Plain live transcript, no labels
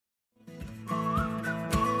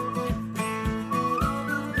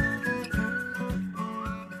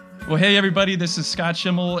Well, hey, everybody, this is Scott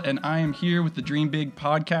Schimmel, and I am here with the Dream Big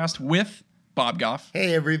podcast with Bob Goff.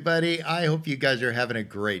 Hey, everybody. I hope you guys are having a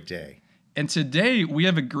great day. And today we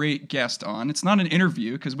have a great guest on. It's not an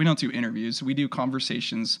interview because we don't do interviews. We do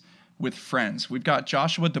conversations with friends. We've got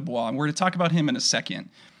Joshua Dubois, and we're going to talk about him in a second.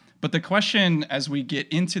 But the question as we get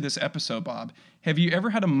into this episode, Bob, have you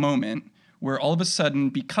ever had a moment where all of a sudden,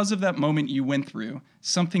 because of that moment you went through,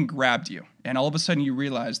 something grabbed you, and all of a sudden you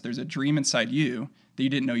realized there's a dream inside you that you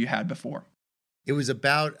didn't know you had before? It was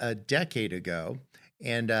about a decade ago,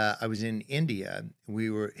 and I was in India. We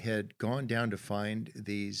had gone down to find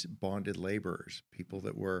these bonded laborers, people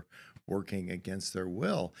that were working against their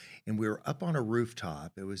will. And we were up on a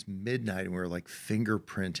rooftop. It was midnight, and we were like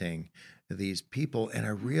fingerprinting these people. And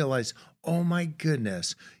I realized, oh my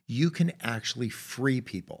goodness, you can actually free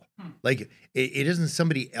people. Like it isn't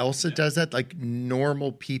somebody else that does that. Like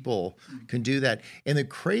normal people can do that. And the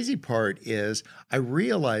crazy part is I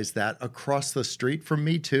realized that across the street from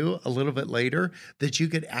me too, a little bit later, that you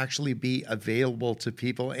could actually be available to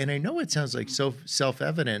people. And I know it sounds like so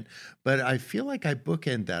self-evident, but I feel like I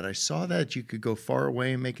bookend that. I saw that you could go far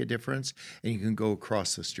away and make a difference, and you can go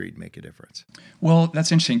across the street and make a difference. Well,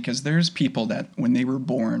 that's interesting because there's people that when they were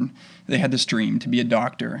born, they had this dream to be a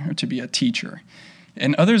doctor or to be a teacher.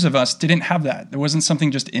 And others of us didn't have that. There wasn't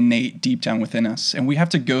something just innate deep down within us. And we have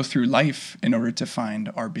to go through life in order to find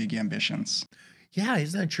our big ambitions. Yeah,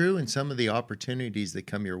 isn't that true? And some of the opportunities that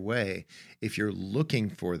come your way, if you're looking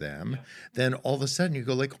for them, then all of a sudden you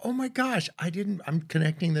go like, oh my gosh, I'm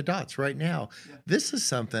connecting the dots right now. Yeah. This is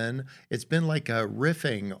something, it's been like a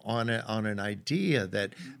riffing on an idea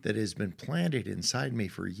that has been planted inside me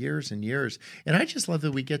for years and years. And I just love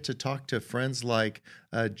that we get to talk to friends like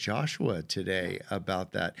Joshua today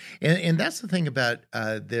about that. And that's the thing about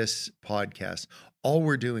this podcast. All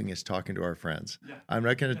we're doing is talking to our friends. Yeah. I'm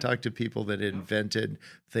not going to talk to people that invented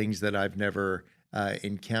things that I've never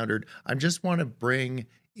encountered. I just want to bring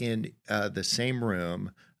in the same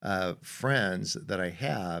room friends that I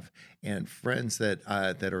have and friends that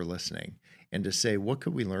are listening, and to say, what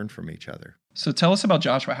could we learn from each other? So tell us about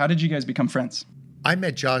Joshua. How did you guys become friends? I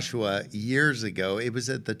met Joshua years ago. It was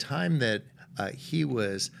at the time that he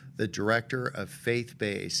was the director of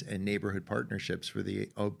faith-based and neighborhood partnerships for the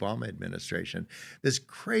Obama administration. This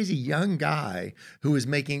crazy young guy who was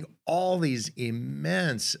making all these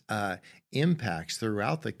immense impacts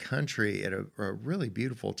throughout the country at a really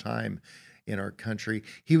beautiful time in our country.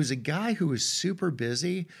 He was a guy who was super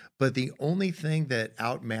busy, but the only thing that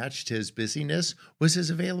outmatched his busyness was his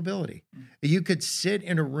availability. You could sit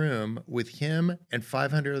in a room with him and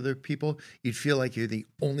 500 other people. You'd feel like you're the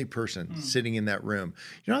only person sitting in that room.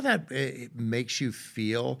 You know how that it makes you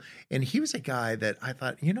feel? And he was a guy that I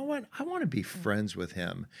thought, you know what? I want to be friends with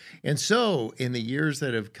him. And so in the years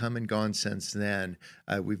that have come and gone since then,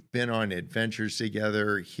 we've been on adventures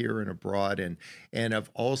together here and abroad. And I've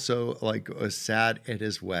also sat at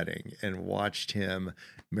his wedding and watched him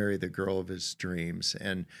marry the girl of his dreams.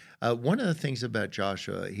 And one of the things about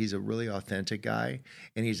Joshua, he's a really authentic guy,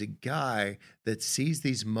 and he's a guy that sees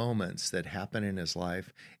these moments that happen in his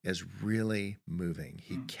life as really moving.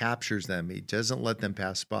 He captures them. He doesn't let them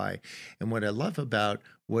pass by. And what I love about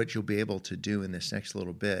what you'll be able to do in this next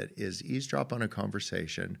little bit is eavesdrop on a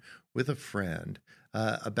conversation with a friend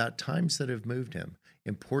about times that have moved him,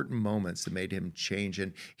 important moments that made him change.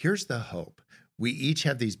 And here's the hope. We each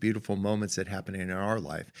have these beautiful moments that happen in our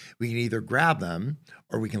life. We can either grab them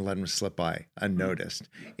or we can let them slip by unnoticed.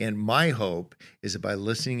 And my hope is that by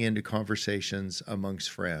listening into conversations amongst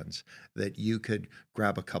friends, that you could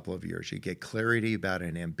grab a couple of yours. You get clarity about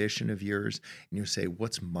an ambition of yours, and you say,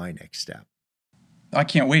 what's my next step? I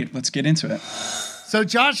can't wait. Let's get into it. So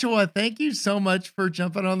Joshua, thank you so much for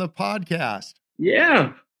jumping on the podcast.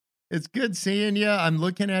 Yeah. It's good seeing you. I'm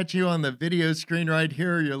looking at you on the video screen right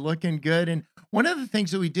here. You're looking good. And one of the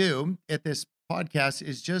things that we do at this podcast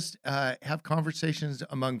is just have conversations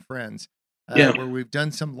among friends where we've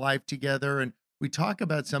done some life together, and we talk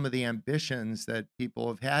about some of the ambitions that people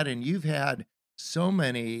have had. And you've had so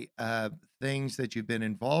many things that you've been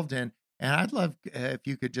involved in. And I'd love if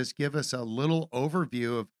you could just give us a little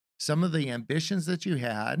overview of some of the ambitions that you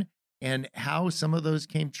had and how some of those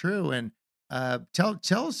came true. And tell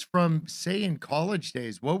us from, say, in college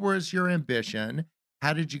days, what was your ambition?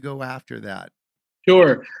 How did you go after that?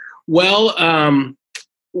 Sure. Well,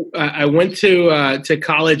 I went to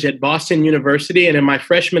college at Boston University, and in my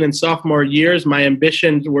freshman and sophomore years, my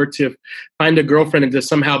ambitions were to find a girlfriend and to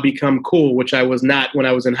somehow become cool, which I was not when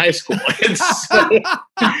I was in high school. So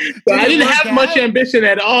I didn't have much ambition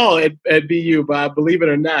at all at BU, Bob, believe it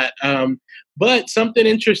or not. But something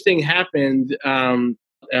interesting happened.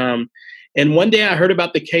 And one day I heard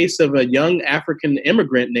about the case of a young African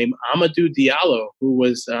immigrant named Amadou Diallo, who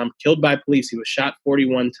was killed by police. He was shot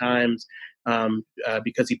 41 times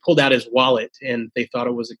because he pulled out his wallet and they thought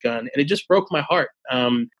it was a gun. And it just broke my heart.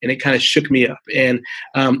 And it kind of shook me up. And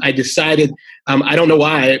I decided, I don't know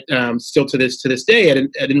why, still to this day, I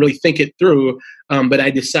didn't really think it through. But I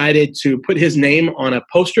decided to put his name on a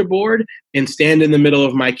poster board and stand in the middle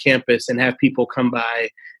of my campus and have people come by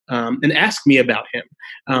and ask me about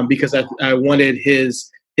him because I wanted his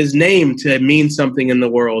name to mean something in the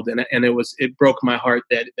world. And it broke my heart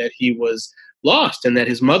that he was lost and that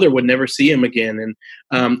his mother would never see him again.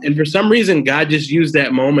 And for some reason, God just used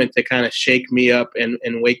that moment to kind of shake me up and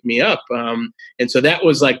wake me up. And so that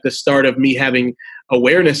was like the start of me having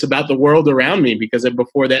awareness about the world around me, because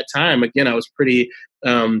before that time, again, I was pretty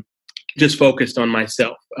just focused on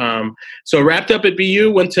myself. So wrapped up at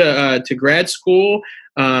BU, went to grad school.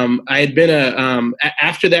 I had been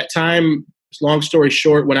after that time, long story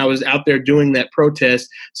short, when I was out there doing that protest,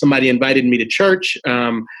 somebody invited me to church.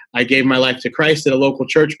 I gave my life to Christ at a local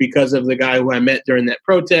church because of the guy who I met during that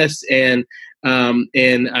protest. And I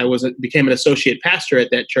became an associate pastor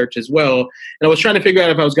at that church as well. And I was trying to figure out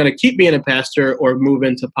if I was going to keep being a pastor or move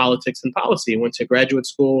into politics and policy. Went to graduate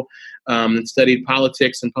school and studied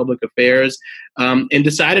politics and public affairs, and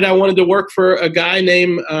decided I wanted to work for a guy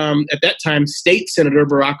named, at that time, State Senator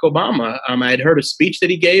Barack Obama. I had heard a speech that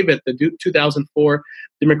he gave at the 2004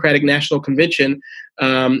 Democratic National Convention,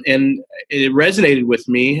 and it resonated with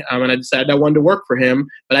me, and I decided I wanted to work for him,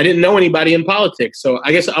 but I didn't know anybody in politics. So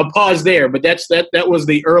I guess I'll pause there, but that was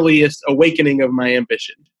the earliest awakening of my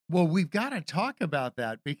ambition. Well, we've got to talk about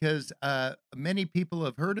that because many people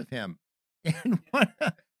have heard of him.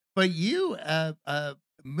 But you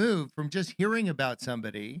moved from just hearing about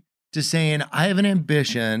somebody to saying, I have an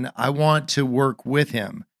ambition, I want to work with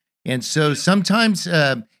him. And so sometimes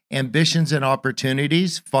ambitions and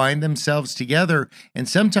opportunities find themselves together, and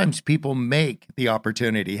sometimes people make the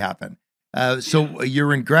opportunity happen. So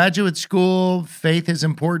you're in graduate school, faith is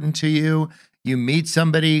important to you. You meet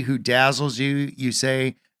somebody who dazzles you. You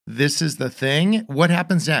say, this is the thing. What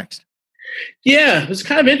happens next? Yeah, it was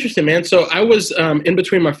kind of interesting, man. So I was in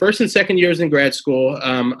between my first and second years in grad school.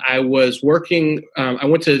 I was working. I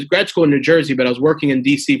went to grad school in New Jersey, but I was working in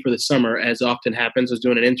D.C. for the summer, as often happens. I was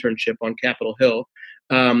doing an internship on Capitol Hill.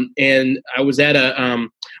 And I was at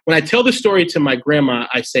when I tell the story to my grandma,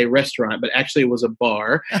 I say restaurant, but actually it was a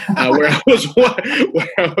bar where I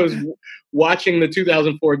was watching the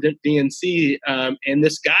 2004 DNC. And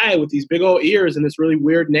this guy with these big old ears and this really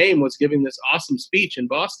weird name was giving this awesome speech in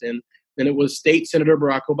Boston. And it was State Senator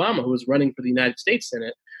Barack Obama, who was running for the United States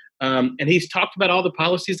Senate. And he's talked about all the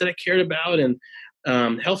policies that I cared about and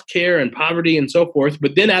healthcare and poverty and so forth.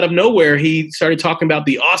 But then out of nowhere, he started talking about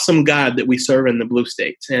the awesome God that we serve in the blue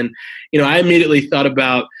states. And, I immediately thought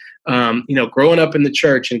about, growing up in the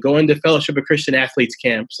church and going to Fellowship of Christian Athletes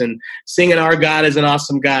camps and singing Our God is an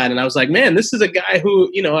Awesome God. And I was like, man, this is a guy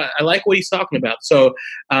who, I like what he's talking about. So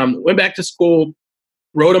went back to school,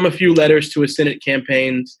 wrote him a few letters to his Senate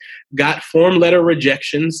campaigns, got form letter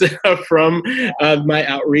rejections from my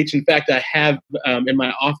outreach. In fact, I have in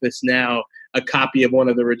my office now a copy of one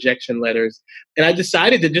of the rejection letters. And I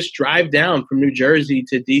decided to just drive down from New Jersey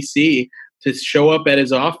to D.C. to show up at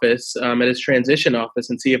his office, at his transition office,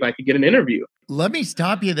 and see if I could get an interview. Let me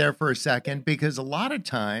stop you there for a second, because a lot of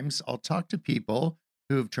times I'll talk to people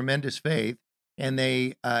who have tremendous faith and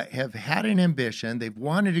they have had an ambition, they've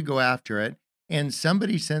wanted to go after it, and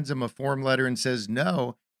somebody sends them a form letter and says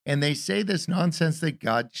no, and they say this nonsense that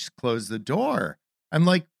God just closed the door. I'm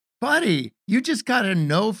like, buddy, you just got a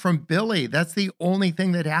no from Billy. That's the only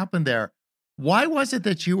thing that happened there. Why was it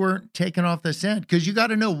that you weren't taken off the scent? Because you got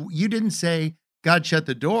to know, you didn't say God shut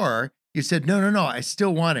the door. You said, no, I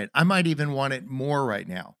still want it. I might even want it more right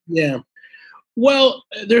now. Yeah. Well,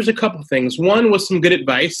 there's a couple things. One was some good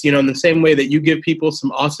advice, in the same way that you give people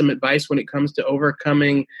some awesome advice when it comes to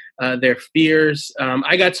overcoming their fears.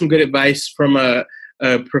 I got some good advice from a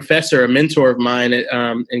professor, a mentor of mine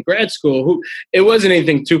in grad school, who, it wasn't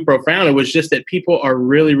anything too profound. It was just that people are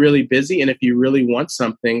really, really busy. And if you really want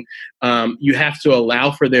something, you have to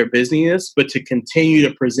allow for their busyness, but to continue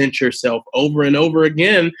to present yourself over and over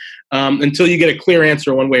again until you get a clear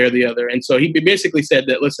answer one way or the other. And so he basically said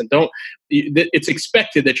that, listen, it's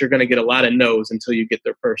expected that you're going to get a lot of no's until you get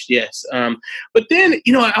their first yes. But then,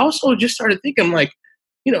 I also just started thinking, like,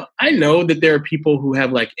 I know that there are people who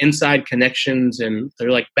have like inside connections and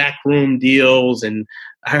they're like backroom deals. And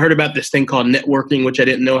I heard about this thing called networking, which I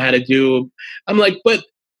didn't know how to do. I'm like, but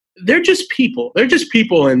they're just people. They're just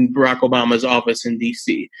people in Barack Obama's office in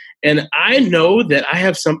DC. And I know that I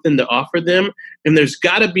have something to offer them. And there's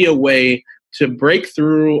got to be a way to break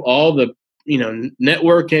through all the,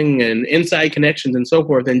 networking and inside connections and so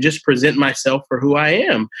forth, and just present myself for who I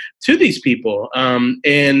am to these people.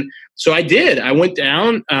 And so I did. I went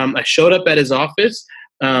down. I showed up at his office.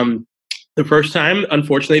 The first time,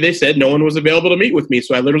 unfortunately, they said no one was available to meet with me.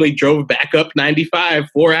 So I literally drove back up 95,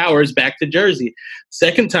 4 hours back to Jersey.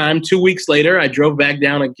 Second time, 2 weeks later, I drove back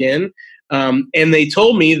down again. And they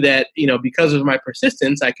told me that, because of my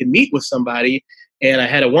persistence, I could meet with somebody. And I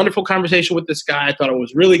had a wonderful conversation with this guy. I thought it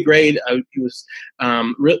was really great. I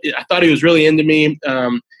thought he was really into me.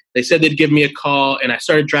 They said they'd give me a call, and I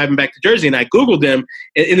started driving back to Jersey, and I Googled him.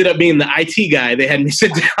 It ended up being the IT guy they had me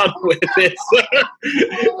sit down with. And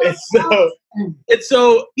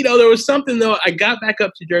so, there was something though. I got back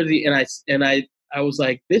up to Jersey, and I was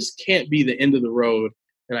like, this can't be the end of the road.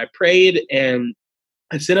 And I prayed, and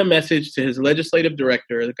I sent a message to his legislative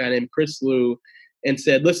director, a guy named Chris Liu, and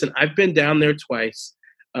said, listen, I've been down there twice.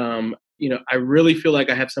 I really feel like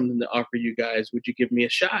I have something to offer you guys. Would you give me a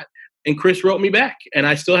shot? And Chris wrote me back, and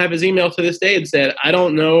I still have his email to this day, and said, I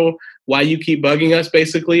don't know why you keep bugging us,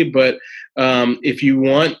 basically, but if you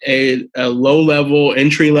want a low-level,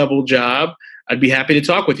 entry-level job, I'd be happy to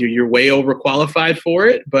talk with you. You're way overqualified for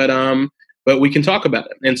it, but we can talk about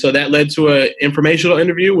it. And so that led to an informational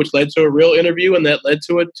interview, which led to a real interview, and that led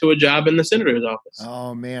to a job in the senator's office.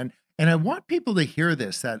 Oh, man. And I want people to hear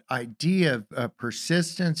this, that idea of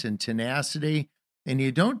persistence and tenacity. And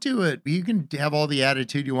you don't do it. You can have all the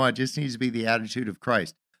attitude you want. It just needs to be the attitude of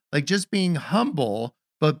Christ. Like just being humble,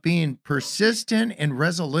 but being persistent and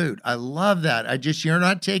resolute. I love that. You're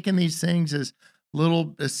not taking these things as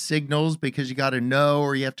little signals because you got to know,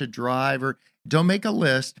 or you have to drive, or don't make a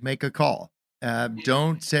list, make a call.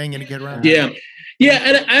 Don't say I'm going to get around. Yeah. Yeah.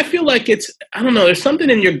 And I feel like I don't know, there's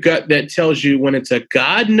something in your gut that tells you when it's a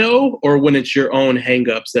God no, or when it's your own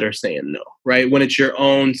hangups that are saying no, right? When it's your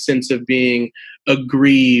own sense of being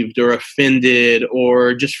aggrieved or offended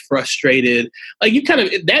or just frustrated, like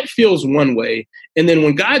that feels one way. And then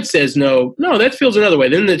when God says no, that feels another way.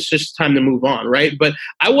 Then it's just time to move on, right? But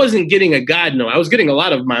I wasn't getting a God no. I was getting a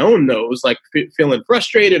lot of my own no's, like feeling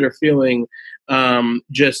frustrated or feeling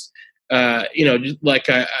just like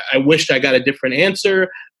I wished I got a different answer,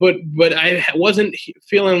 but I wasn't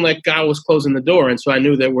feeling like God was closing the door. And so I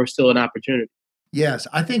knew that we're still an opportunity. Yes,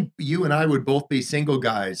 I think you and I would both be single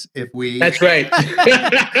guys if we. That's right.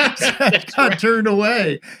 got turned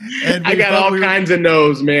away. And I got all kinds of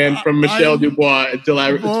no's, man, from Michelle Dubois until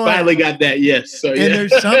I finally got that yes. So, and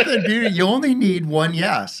there's something beautiful. You only need one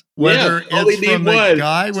yes. Whether it's from the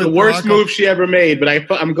guy with the worst move she ever made, but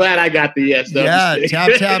I'm glad I got the yes. Though. Yeah,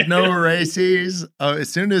 tap, no erases. As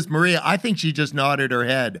soon as Maria, I think she just nodded her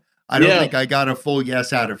head. I don't think I got a full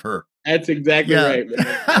yes out of her. That's exactly right,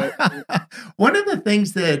 man. One of the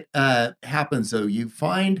things that happens, though, you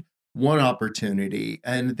find one opportunity,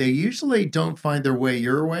 and they usually don't find their way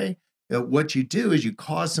your way. What you do is you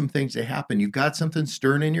cause some things to happen. You've got something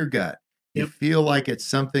stirring in your gut. You feel like it's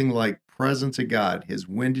something like presence of God, his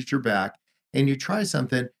wind at your back, and you try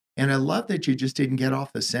something. And I love that you just didn't get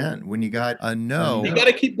off the scent when you got a no. You got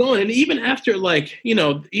to keep going. And even after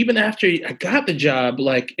even after I got the job,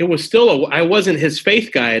 like it was still, I wasn't his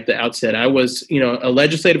faith guy at the outset. I was, a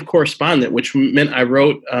legislative correspondent, which meant I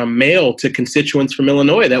wrote mail to constituents from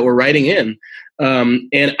Illinois that were writing in.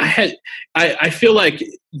 And I feel like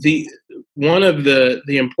one of the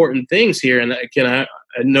important things here, and again, I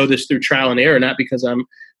know this through trial and error, not because I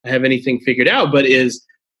have anything figured out, but is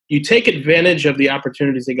you take advantage of the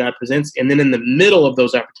opportunities that God presents. And then in the middle of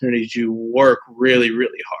those opportunities, you work really,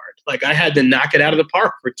 really hard. Like I had to knock it out of the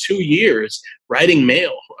park for 2 years writing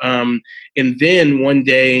mail. And then one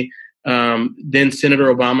day, then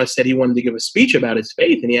Senator Obama said he wanted to give a speech about his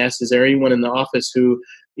faith. And he asked, is there anyone in the office who,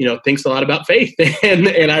 thinks a lot about faith?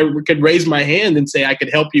 And I could raise my hand and say, I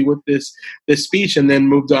could help you with this speech. And then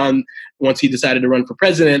moved on once he decided to run for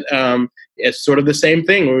president. It's sort of the same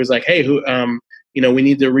thing where it was like, hey, we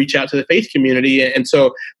need to reach out to the faith community. And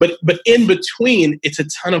so, but in between, it's a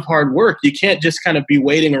ton of hard work. You can't just kind of be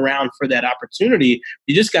waiting around for that opportunity.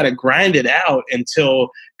 You just got to grind it out until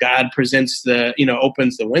God presents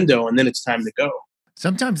opens the window, and then it's time to go.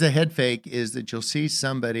 Sometimes the head fake is that you'll see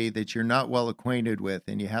somebody that you're not well acquainted with,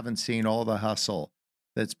 and you haven't seen all the hustle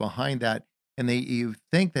that's behind that. And you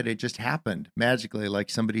think that it just happened magically, like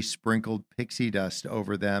somebody sprinkled pixie dust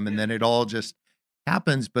over them, and then it all just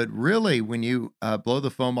happens. But really, when you blow the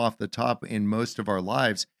foam off the top in most of our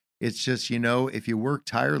lives, it's just, if you work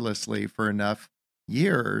tirelessly for enough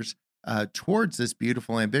years towards this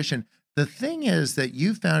beautiful ambition. The thing is that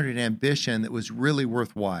you found an ambition that was really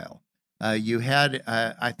worthwhile. You had,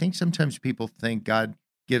 I think sometimes people think God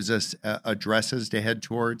gives us addresses to head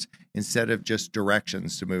towards instead of just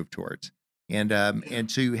directions to move towards.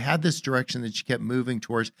 And so you had this direction that you kept moving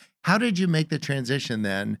towards. How did you make the transition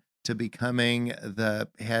then to becoming the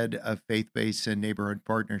head of faith-based and neighborhood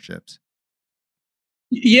partnerships?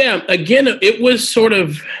 Yeah, again, it was sort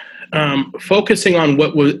of focusing on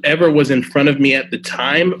whatever was in front of me at the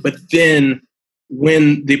time, but then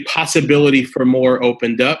when the possibility for more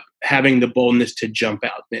opened up, having the boldness to jump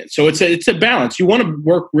out then. So it's a balance. You want to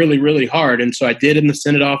work really, really hard. And so I did in the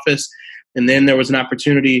Senate office. And then there was an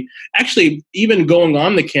opportunity, actually, even going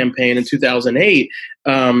on the campaign in 2008,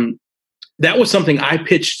 that was something I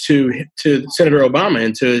pitched to Senator Obama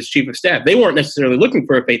and to his chief of staff. They weren't necessarily looking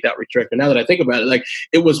for a faith outreach director. Now that I think about it, like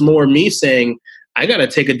it was more me saying, I got to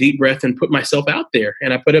take a deep breath and put myself out there.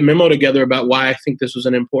 And I put a memo together about why I think this was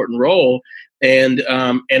an important role. And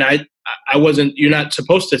I wasn't. You're not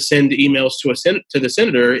supposed to send emails to the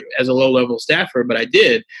senator as a low-level staffer, but I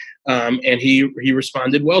did, and he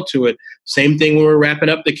responded well to it. Same thing when we were wrapping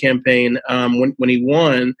up the campaign. When he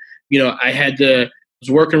won, I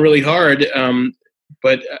was working really hard,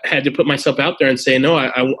 but I had to put myself out there and say, no,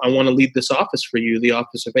 I want to lead this office for you, the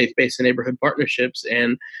Office of Faith-Based and Neighborhood Partnerships.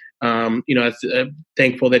 And, I'm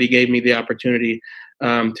thankful that he gave me the opportunity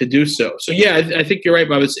to do so. So, yeah, I think you're right,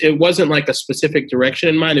 Bob. It wasn't like a specific direction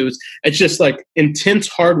in mind. It's just like intense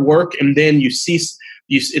hard work. And then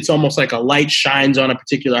it's almost like a light shines on a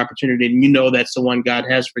particular opportunity and that's the one God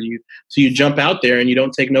has for you. So you jump out there and you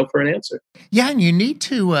don't take no for an answer. Yeah. And you need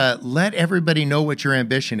to let everybody know what your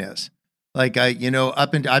ambition is. Like,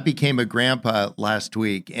 I became a grandpa last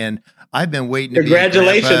week, and I've been waiting to be a grandpa.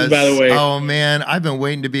 Congratulations, by the way. Oh, man, I've been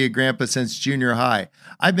waiting to be a grandpa since junior high.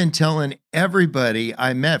 I've been telling everybody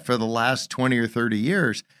I met for the last 20 or 30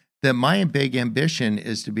 years that my big ambition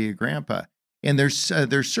is to be a grandpa. And there's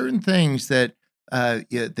certain things that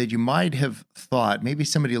you might have thought, maybe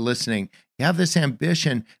somebody listening, you have this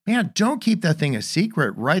ambition, man, don't keep that thing a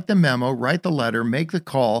secret. Write the memo, write the letter, make the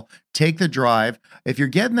call, take the drive. If you're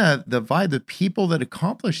getting the vibe, the people that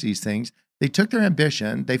accomplish these things, they took their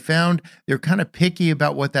ambition, they're kind of picky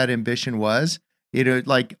about what that ambition was.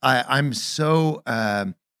 I'm so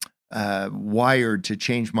wired to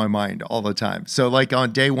change my mind all the time. So like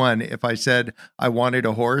on day one, if I said I wanted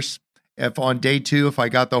a horse, if on day two, if I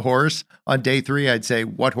got the horse, on day three, I'd say,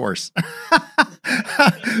 what horse?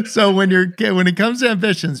 So when it comes to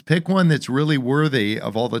ambitions, pick one that's really worthy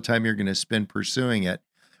of all the time you're going to spend pursuing it.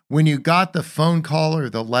 When you got the phone call or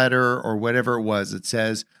the letter or whatever it was, it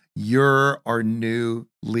says, you're our new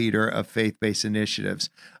leader of faith-based initiatives.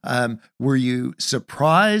 Were you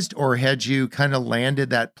surprised, or had you kind of landed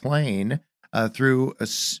that plane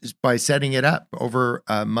by setting it up over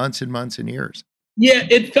months and months and years? Yeah,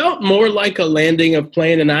 it felt more like a landing of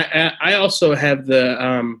plane. And I also have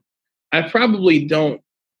I probably don't,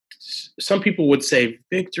 some people would say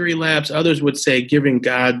victory laps. Others would say giving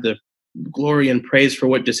God the glory and praise for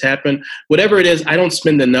what just happened. Whatever it is, I don't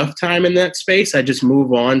spend enough time in that space. I just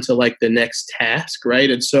move on to like the next task,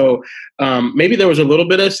 right? And so maybe there was a little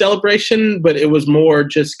bit of celebration, but it was more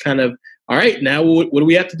just kind of, all right, now what do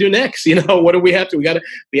we have to do next? What do we have to?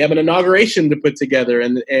 We have an inauguration to put together,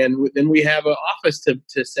 and then we have an office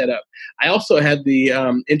to set up. I also had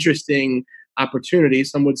the interesting opportunity,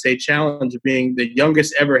 some would say challenge, of being the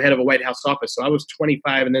youngest ever head of a White House office. So I was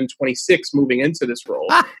 25 and then 26 moving into this role.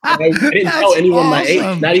 And I didn't tell anyone my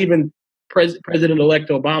age, not even President-elect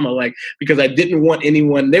Obama, because I didn't want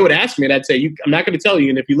anyone. They would ask me, and I'd say, "I'm not going to tell you.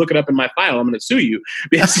 And if you look it up in my file, I'm going to sue you."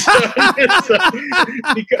 But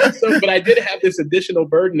I did have this additional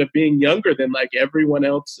burden of being younger than everyone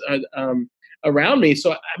else around me.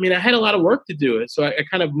 So I had a lot of work to do. So I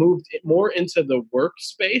kind of moved more into the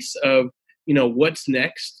workspace of what's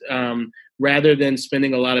next, rather than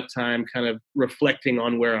spending a lot of time kind of reflecting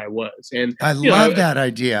on where I was. And I love that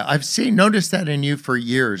idea. I've noticed that in you for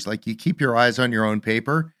years. Like, you keep your eyes on your own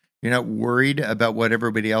paper. You're not worried about what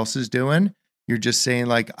everybody else is doing. You're just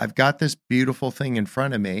saying, I've got this beautiful thing in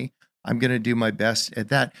front of me. I'm going to do my best at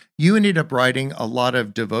that. You ended up writing a lot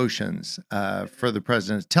of devotions for the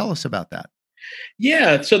president. Tell us about that.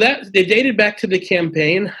 Yeah, so that they dated back to the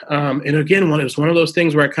campaign. And again, it was one of those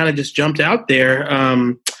things where I kind of just jumped out there.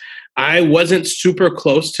 I wasn't super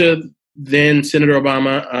close to then Senator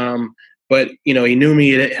Obama, but he knew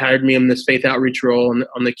me, he hired me in this faith outreach role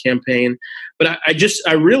on the campaign. But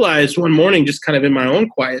I realized one morning, just kind of in my own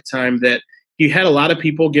quiet time, that he had a lot of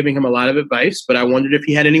people giving him a lot of advice, but I wondered if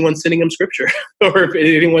he had anyone sending him scripture or if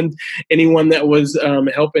anyone that was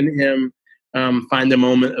helping him find a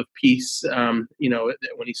moment of peace, when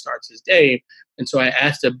he starts his day. And so I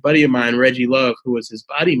asked a buddy of mine, Reggie Love, who was his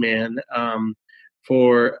body man,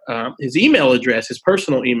 for his email address, his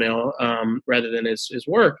personal email, rather than his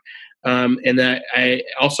work. And I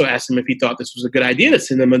also asked him if he thought this was a good idea to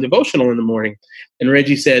send him a devotional in the morning. And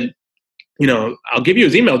Reggie said, I'll give you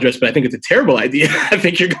his email address, but I think it's a terrible idea. I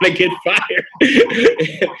think you're going to get fired.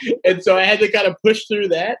 And so I had to kind of push through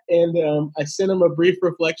that. And I sent him a brief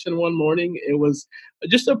reflection one morning. It was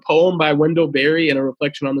just a poem by Wendell Berry and a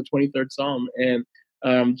reflection on the 23rd Psalm.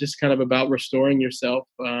 And just kind of about restoring yourself,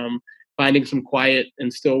 finding some quiet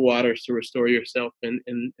and still waters to restore yourself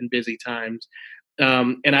in busy times.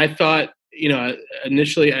 And I thought,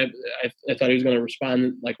 initially I thought he was going to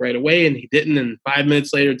respond like right away, and he didn't. And 5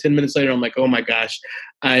 minutes later, 10 minutes later, I'm like, oh my gosh,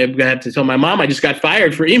 I'm going to have to tell my mom I just got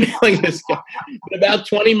fired for emailing this guy. But about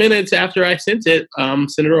 20 minutes after I sent it,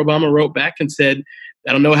 Senator Obama wrote back and said,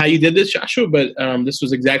 I don't know how you did this, Joshua, but this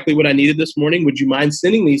was exactly what I needed this morning. Would you mind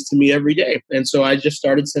sending these to me every day? And so I just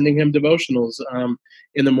started sending him devotionals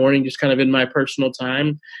in the morning, just kind of in my personal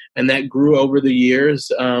time. And that grew over the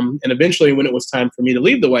years. And eventually, when it was time for me to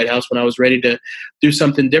leave the White House, when I was ready to do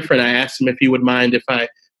something different, I asked him if he would mind if I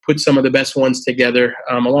put some of the best ones together,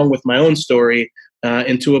 along with my own story,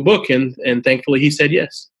 into a book. And thankfully, he said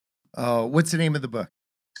yes. What's the name of the book?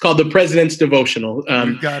 Called The President's Devotional.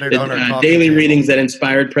 You've got it on our daily readings that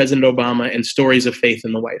inspired President Obama and stories of faith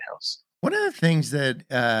in the White House. One of the things that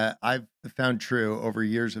I've found true over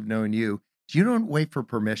years of knowing you is you don't wait for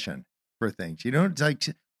permission for things. You don't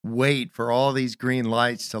wait for all these green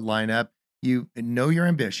lights to line up. You know your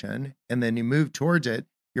ambition, and then you move towards it.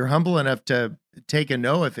 You're humble enough to take a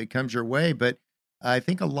no if it comes your way. But I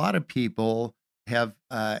think a lot of people have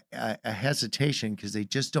a hesitation because they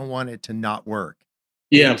just don't want it to not work.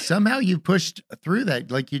 Yeah. And somehow you pushed through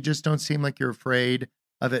that. Like, you just don't seem like you're afraid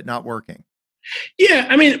of it not working. Yeah.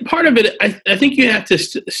 I mean, part of it, I think you have to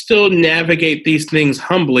still navigate these things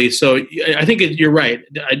humbly. So I think you're right.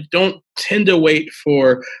 I don't tend to wait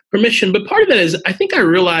for permission. But part of that is I think I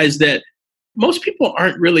realized that most people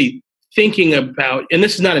aren't really thinking about, and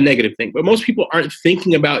this is not a negative thing, but most people aren't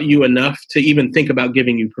thinking about you enough to even think about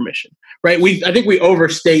giving you permission. Right. I think we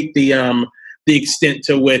overstate the extent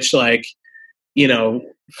to which, like,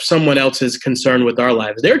 someone else is concerned with our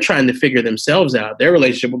lives. They're trying to figure themselves out, their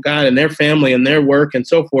relationship with God and their family and their work and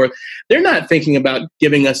so forth. They're not thinking about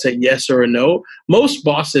giving us a yes or a no. Most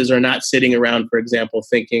bosses are not sitting around, for example,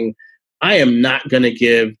 thinking, I am not going to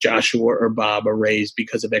give Joshua or Bob a raise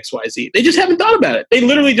because of XYZ. They just haven't thought about it. They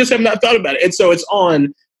literally just have not thought about it. And so it's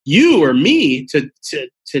on you or me to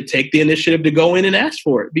take the initiative to go in and ask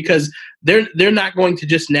for it, because they're not going to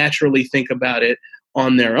just naturally think about it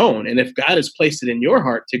on their own. And if God has placed it in your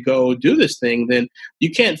heart to go do this thing, then you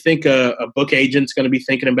can't think a book agent's going to be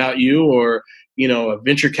thinking about you, or a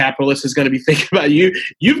venture capitalist is going to be thinking about you.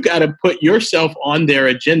 You've got to put yourself on their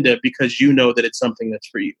agenda because you know that it's something that's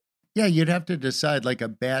for you. Yeah, you'd have to decide, like, a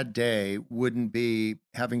bad day wouldn't be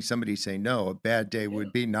having somebody say no. A bad day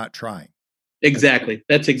would be not trying. Exactly.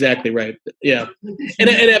 That's exactly right. Yeah. And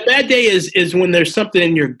a bad day is when there's something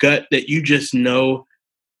in your gut that you just know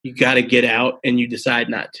you got to get out and you decide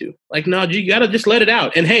not to. Like, no, you got to just let it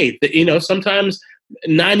out. And hey, sometimes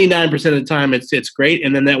 99% of the time it's great.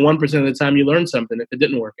 And then that 1% of the time you learn something if it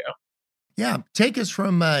didn't work out. Yeah. Take us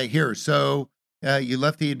from here. So you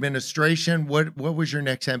left the administration. What was your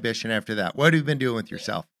next ambition after that? What have you been doing with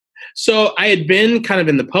yourself? So I had been kind of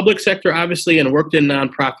in the public sector, obviously, and worked in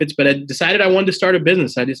nonprofits, but I decided I wanted to start a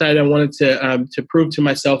business. I decided I wanted to prove to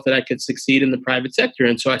myself that I could succeed in the private sector.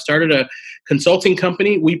 And so I started a consulting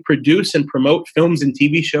company. We produce and promote films and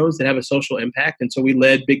TV shows that have a social impact. And so we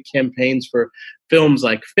led big campaigns for films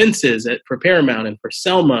like Fences for Paramount and for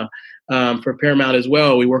Selma for Paramount as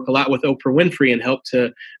well. We work a lot with Oprah Winfrey and help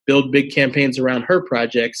to build big campaigns around her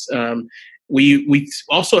projects. We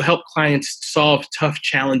also help clients solve tough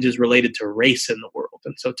challenges related to race in the world.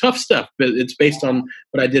 And so tough stuff, but it's based on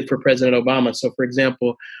what I did for President Obama. So, for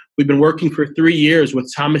example, we've been working for 3 years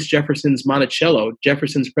with Thomas Jefferson's Monticello,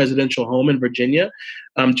 Jefferson's presidential home in Virginia.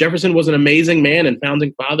 Jefferson was an amazing man and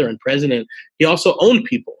founding father and president. He also owned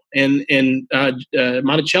people. And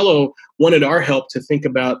Monticello wanted our help to think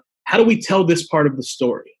about, how do we tell this part of the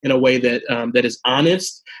story in a way that that is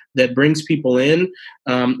honest, that brings people in?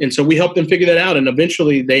 And so we helped them figure that out. And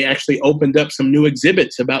eventually they actually opened up some new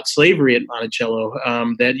exhibits about slavery at Monticello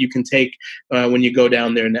that you can take when you go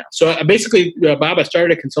down there now. So basically, Bob, I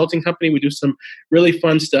started a consulting company. We do some really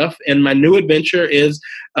fun stuff. And my new adventure is,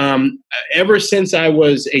 ever since I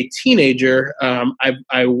was a teenager,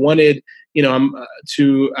 I wanted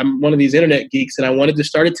I'm one of these internet geeks, and I wanted to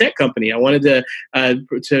start a tech company. I wanted to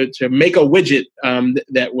make a widget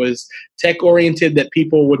that was tech oriented, that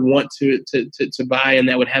people would want to buy, and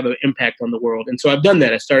that would have an impact on the world. And so I've done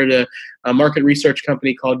that. I started a market research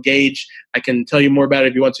company called Gauge. I can tell you more about it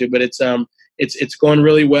if you want to, but it's going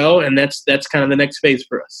really well, and that's kind of the next phase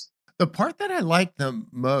for us. The part that I like the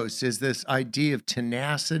most is this idea of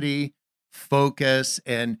tenacity, focus,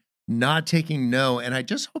 and not taking no. And I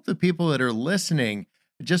just hope the people that are listening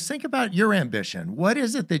just think about your ambition. What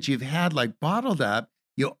is it that you've had like bottled up?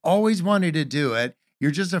 You always wanted to do it. You're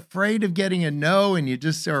just afraid of getting a no, and you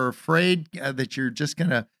just are afraid that you're just going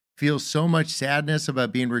to feel so much sadness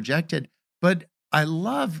about being rejected. But I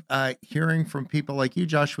love hearing from people like you,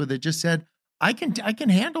 Joshua, that just said, I can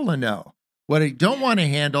handle a no. What I don't want to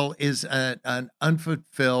handle is an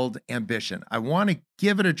unfulfilled ambition. I want to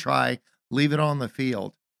give it a try, leave it on the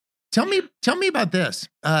field. Tell me about this.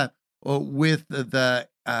 With the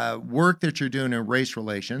work that you're doing in race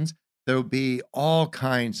relations, there'll be all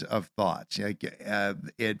kinds of thoughts. Like,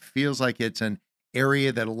 it feels like it's an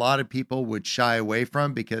area that a lot of people would shy away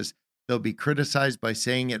from because they'll be criticized by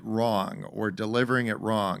saying it wrong or delivering it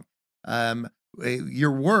wrong.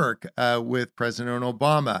 Your work with President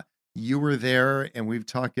Obama, you were there, and we've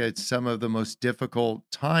talked at some of the most difficult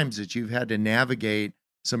times that you've had to navigate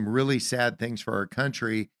some really sad things for our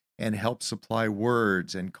country and help supply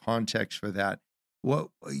words and context for that.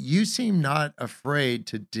 Well, you seem not afraid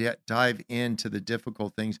to dive into the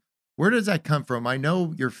difficult things. Where does that come from? I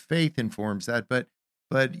know your faith informs that, but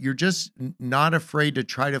you're just not afraid to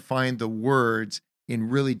try to find the words in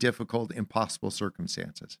really difficult, impossible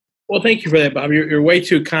circumstances. Well, thank you for that, Bob. You're way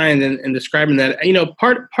too kind in describing that.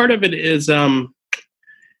 Part of it is, man,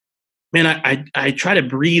 I try to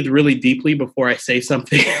breathe really deeply before I say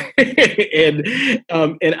something, and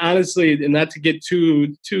honestly, and not to get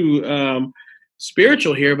too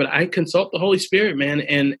spiritual here, but I consult the Holy Spirit, man,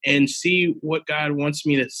 and see what God wants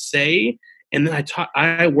me to say, and then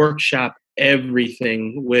I workshop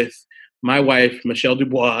everything with my wife, Michelle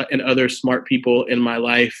Dubois, and other smart people in my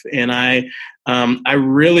life. And I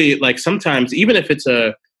really, like, sometimes, even if it's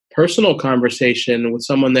a personal conversation with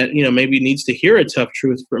someone that, maybe needs to hear a tough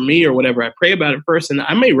truth from me or whatever, I pray about it first, and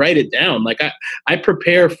I may write it down. Like, I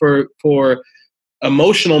prepare for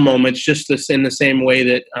emotional moments just in the same way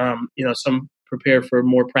that, some prepare for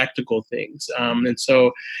more practical things. And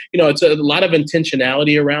so, it's a lot of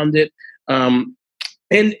intentionality around it.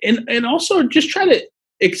 And also just try to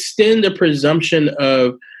extend a presumption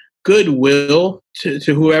of goodwill to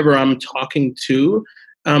whoever I'm talking to,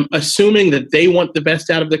 assuming that they want the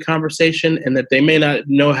best out of the conversation and that they may not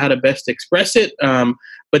know how to best express it,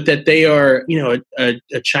 but that they are,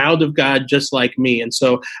 a child of God just like me. And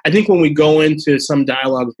so I think when we go into some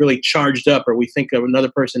dialogue really charged up, or we think of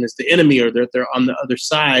another person as the enemy, or that they're on the other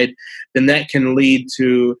side, then that can lead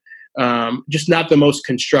to just not the most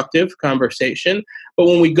constructive conversation. But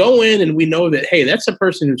when we go in and we know that, hey, that's a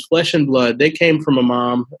person who's flesh and blood, they came from a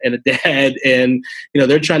mom and a dad, and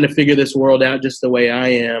they're trying to figure this world out just the way I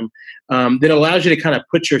am, then it allows you to kind of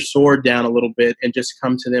put your sword down a little bit and just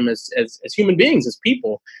come to them as human beings, as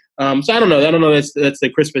people. So I don't know that's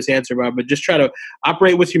the crispest answer, Bob, but just try to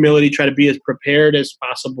operate with humility, try to be as prepared as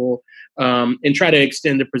possible, and try to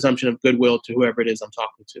extend the presumption of goodwill to whoever it is I'm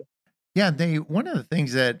talking to. Yeah, one of the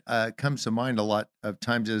things that comes to mind a lot of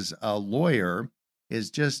times as a lawyer is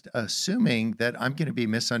just assuming that I'm going to be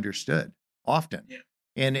misunderstood often. Yeah.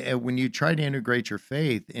 And when you try to integrate your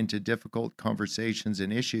faith into difficult conversations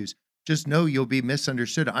and issues, just know you'll be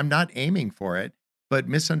misunderstood. I'm not aiming for it, but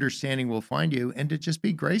misunderstanding will find you, and to just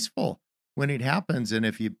be graceful when it happens. And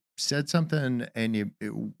if you said something and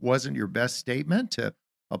it wasn't your best statement, to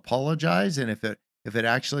apologize. And if it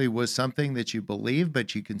actually was something that you believe,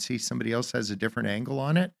 but you can see somebody else has a different angle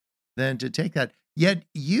on it, then to take that. Yet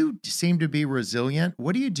you seem to be resilient.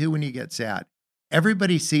 What do you do when you get sad?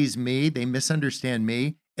 Everybody sees me, they misunderstand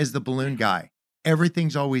me as the balloon guy.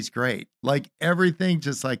 Everything's always great. Like everything,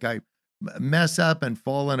 just like I mess up and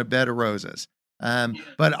fall in a bed of roses.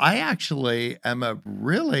 But I actually am a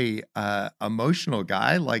really emotional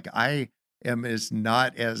guy. Like I am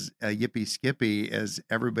not as yippee skippy as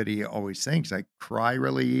everybody always thinks. I cry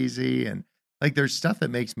really easy, and like there's stuff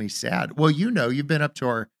that makes me sad. Well, you've been up to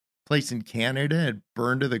our place in Canada and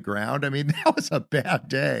burned to the ground. I mean, that was a bad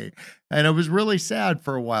day, and it was really sad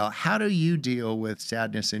for a while. How do you deal with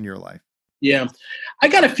sadness in your life? Yeah, I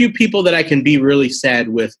got a few people that I can be really sad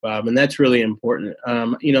with, Bob, and that's really important.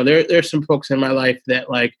 There's some folks in my life that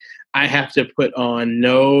like I have to put on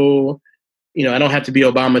no. I don't have to be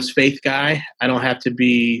Obama's faith guy. I don't have to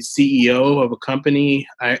be CEO of a company.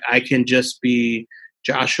 I can just be,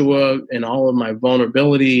 Joshua, in all of my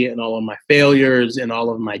vulnerability and all of my failures and all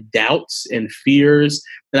of my doubts and fears,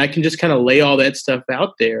 and I can just kind of lay all that stuff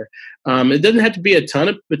out there. It doesn't have to be a ton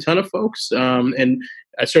of folks, and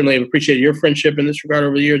I certainly have appreciated your friendship in this regard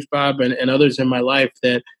over the years, Bob, and others in my life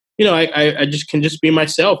that I just can just be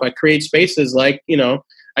myself. I create spaces like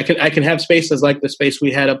I can have spaces like the space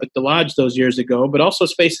we had up at the lodge those years ago, but also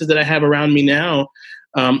spaces that I have around me now,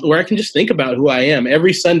 where I can just think about who I am.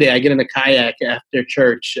 Every Sunday, I get in a kayak after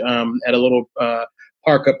church at a little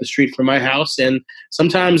park up the street from my house, and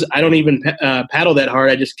sometimes I don't even paddle that hard.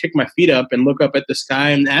 I just kick my feet up and look up at the sky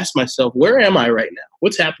and ask myself, where am I right now?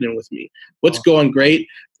 What's happening with me? What's going great?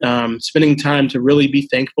 Spending time to really be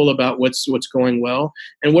thankful about what's going well,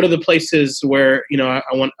 and what are the places where I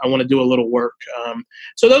want to do a little work.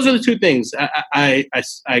 So those are the two things. I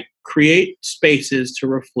create spaces to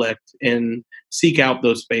reflect and seek out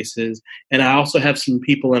those spaces, and I also have some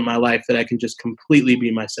people in my life that I can just completely be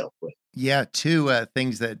myself with. Yeah, two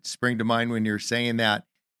things that spring to mind when you're saying that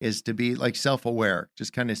is to be like self-aware,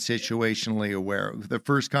 just kind of situationally aware. The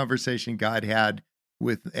first conversation God had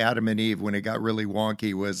with Adam and Eve when it got really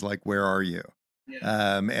wonky was like, where are you?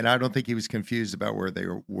 Yeah. And I don't think he was confused about where they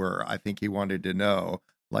were. I think he wanted to know,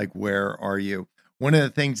 like, where are you? One of the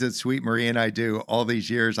things that Sweet Marie and I do all these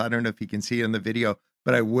years, I don't know if you can see in the video,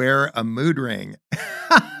 but I wear a mood ring.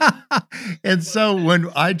 And so when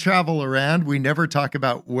I travel around, we never talk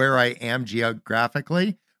about where I am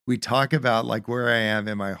geographically. We talk about like where I am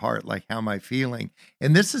in my heart, like how am I feeling?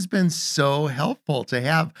 And this has been so helpful to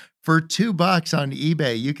have. For $2 on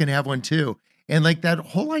eBay. You can have one too. And like that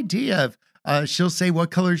whole idea of she'll say,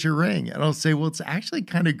 what color's your ring? And I'll say, well, it's actually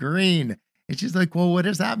kind of green. And she's like, well, what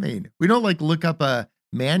does that mean? We don't like look up a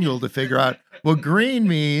manual to figure out. Well, green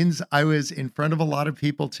means I was in front of a lot of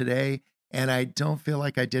people today and I don't feel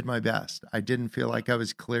like I did my best. I didn't feel like I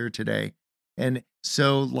was clear today. And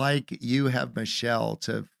so like you have Michelle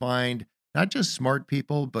to find not just smart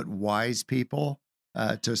people, but wise people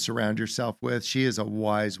to surround yourself with. She is a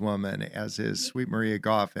wise woman, as is Sweet Maria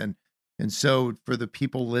Goff. And so for the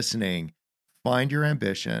people listening, find your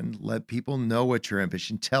ambition. Let people know what your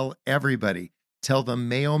ambition. Tell everybody. Tell the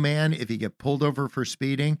mailman if you get pulled over for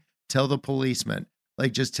speeding. Tell the policeman.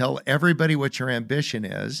 Like just tell everybody what your ambition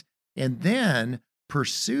is. And then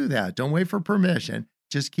pursue that. Don't wait for permission.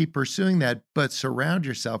 Just keep pursuing that. But surround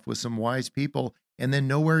yourself with some wise people and then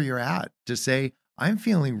know where you're at to say, I'm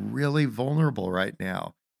feeling really vulnerable right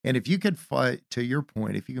now. And if you could find, to your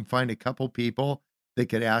point, if you can find a couple people that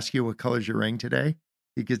could ask you what color's your ring today,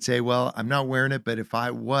 you could say, well, I'm not wearing it, but if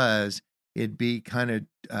I was, it'd be kind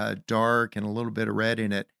of dark and a little bit of red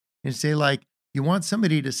in it. And say like, you want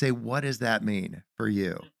somebody to say, what does that mean for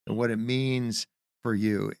you? And what it means for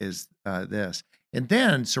you is this. And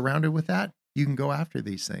then surrounded with that, you can go after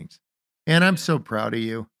these things. And I'm so proud of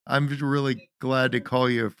you. I'm really glad to call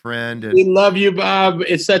you a friend. And we love you, Bob.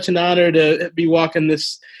 It's such an honor to be walking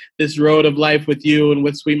this road of life with you and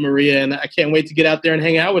with Sweet Maria. And I can't wait to get out there and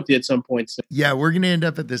hang out with you at some point soon. Yeah, we're going to end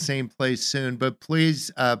up at the same place soon. But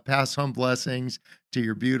please pass on blessings to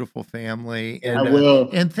your beautiful family. And I will.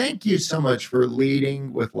 And thank you so much for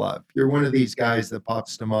leading with love. You're one of these guys that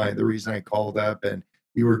pops to mind. The reason I called up and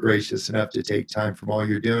you were gracious enough to take time from all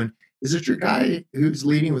you're doing. Is it your guy who's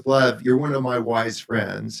leading with love? You're one of my wise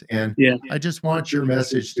friends. And yeah. I just want your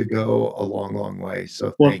message to go a long, long way.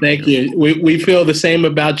 So thank you. We feel the same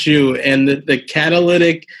about you and the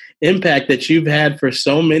catalytic impact that you've had for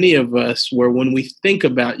so many of us, where when we think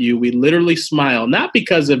about you, we literally smile, not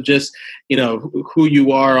because of just, who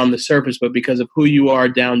you are on the surface, but because of who you are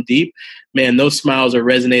down deep. Man, those smiles are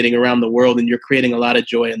resonating around the world and you're creating a lot of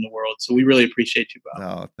joy in the world. So we really appreciate you, Bob.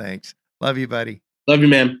 Oh, thanks. Love you, buddy. Love you,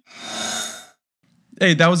 man.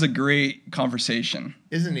 Hey, that was a great conversation.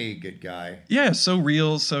 Isn't he a good guy? Yeah, so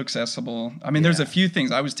real, so accessible. I mean, there's a few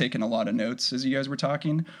things. I was taking a lot of notes as you guys were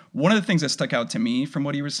talking. One of the things that stuck out to me from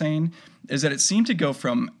what he was saying is that it seemed to go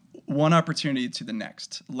from one opportunity to the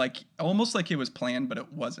next, like almost like it was planned, but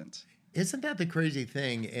it wasn't. Isn't that the crazy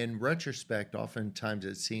thing? In retrospect, oftentimes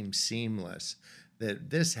it seems seamless.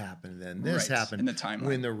 That this happened, then this happened. In the timeline.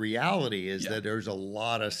 When the reality is that there's a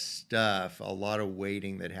lot of stuff, a lot of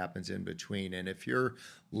waiting that happens in between. And if you're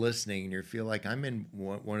listening and you feel like I'm in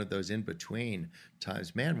one of those in between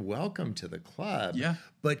times, man, welcome to the club. Yeah.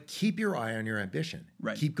 But keep your eye on your ambition.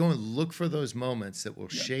 Right. Keep going. Look for those moments that will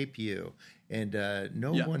shape you. And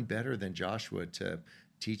no one better than Joshua to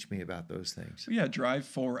teach me about those things. So drive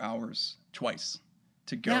 4 hours twice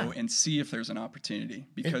to go and see if there's an opportunity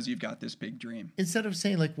because you've got this big dream. Instead of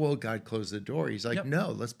saying like, well, God closed the door. He's like, no,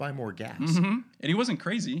 let's buy more gas. Mm-hmm. And he wasn't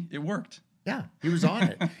crazy. It worked. Yeah, he was on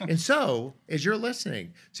it. And so, as you're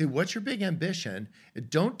listening, see, what's your big ambition?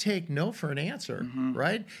 Don't take no for an answer,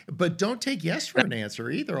 right? But don't take yes for an answer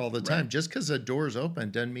either all the time. Just because a door's open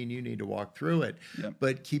doesn't mean you need to walk through it. Yep.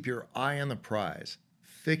 But keep your eye on the prize,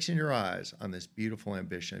 fixing your eyes on this beautiful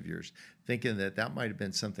ambition of yours, thinking that that might have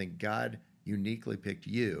been something God uniquely picked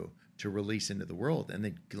you to release into the world. And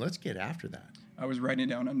then let's get after that. I was writing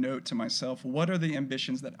down a note to myself. What are the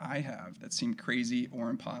ambitions that I have that seem crazy or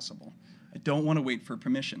impossible? I don't want to wait for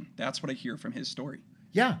permission. That's what I hear from his story.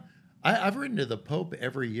 Yeah. I've written to the Pope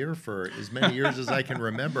every year for as many years as I can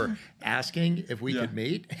remember, asking if we could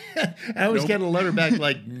meet. I always get a letter back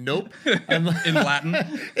like, nope. In Latin.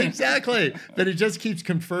 Exactly. But it just keeps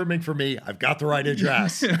confirming for me, I've got the right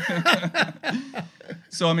address.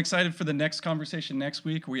 So I'm excited for the next conversation next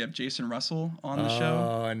week. We have Jason Russell on the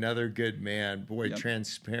show. Oh, another good man. Boy,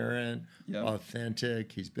 transparent,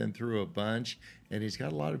 authentic. He's been through a bunch, and he's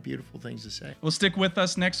got a lot of beautiful things to say. Well, stick with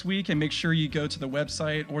us next week, and make sure you go to the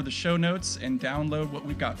website or the show notes and download what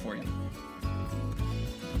we've got for you.